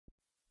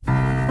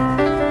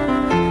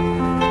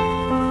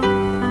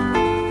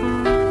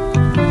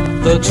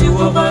the two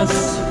of us.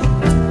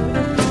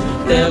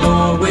 There'll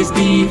always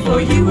be for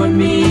you and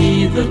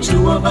me, the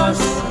two of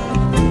us.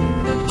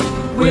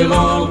 We'll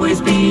always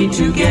be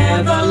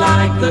together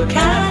like the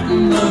cat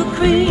and the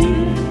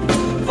cream,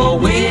 for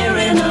we're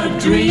in a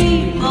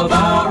dream of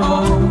our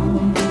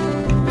own.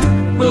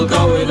 We'll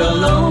go it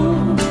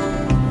alone,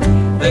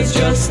 there's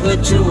just the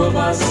two of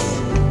us,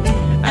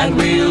 and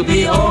we'll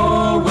be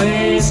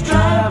always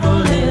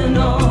traveling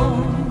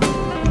on.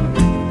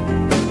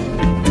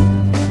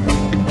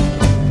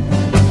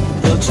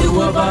 The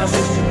two of us,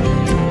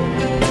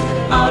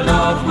 our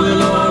love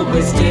will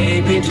always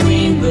stay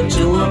between the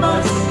two of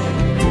us.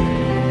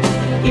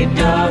 It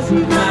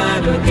doesn't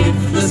matter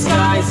if the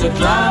skies are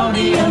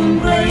cloudy and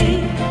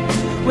gray,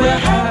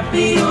 we're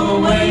happy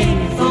away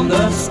from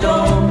the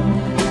storm.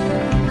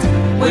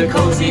 We're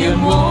cozy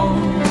and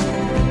warm,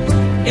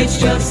 it's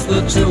just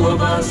the two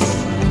of us,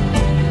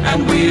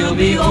 and we'll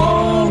be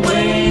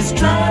always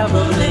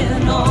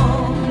traveling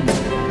on.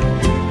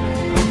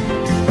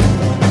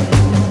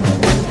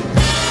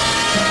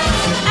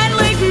 And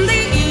late in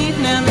the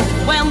evening,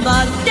 when the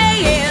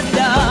day is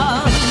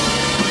done,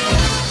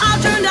 I'll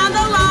turn down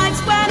the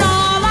lights when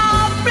all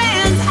our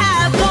friends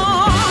have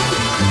gone.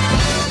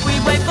 We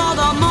wait for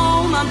the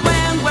moment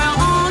when we're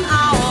on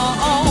our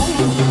own,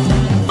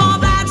 for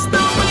that's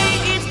the way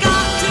it's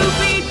got to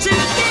be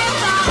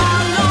together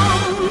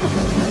alone.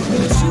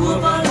 The two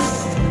of us,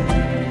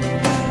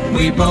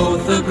 we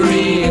both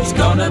agree it's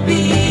gonna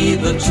be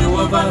the two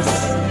of us.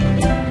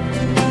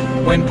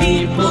 When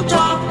people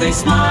talk, they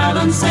smile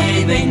and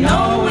say they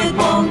know it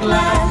won't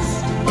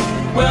last.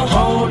 We're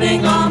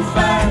holding on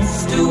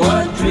fast to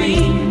a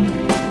dream.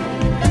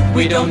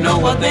 We don't know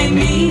what they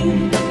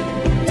mean.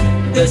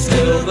 They're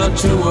still the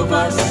two of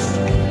us,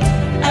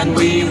 and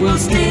we will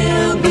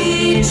still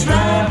be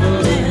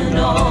traveling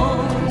on.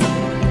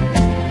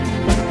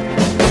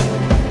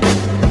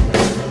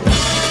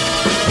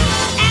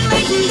 And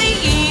late in the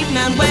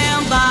evening, when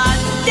the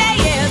day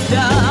is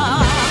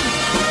done,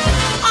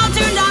 I'll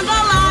turn down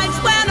the lights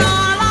when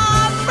all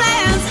our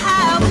friends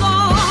have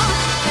gone.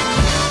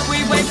 We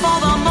wait for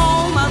the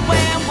moment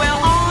when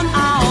we're on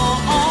our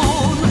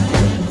own,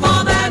 for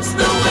that's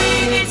the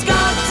way it's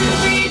got to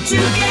be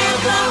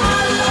together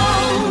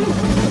alone.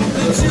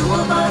 The two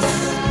of us,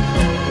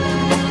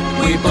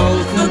 we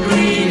both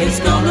agree it's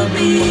gonna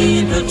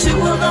be the two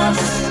of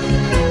us.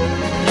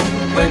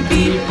 When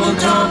people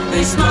talk,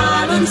 they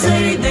smile and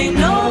say they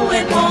know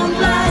it won't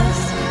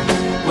last.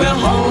 We're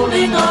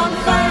holding on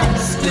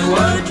fast to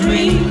a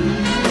dream.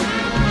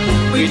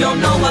 We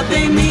don't know what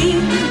they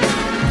mean.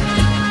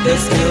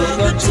 They're still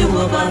the two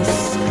of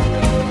us,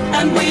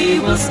 and we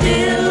will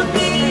still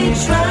be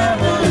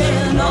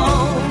traveling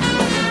on.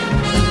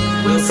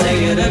 We'll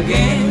say it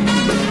again,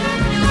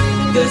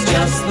 there's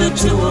just the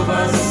two of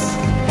us,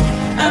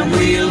 and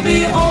we'll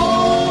be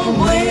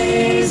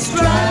always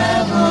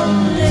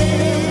traveling.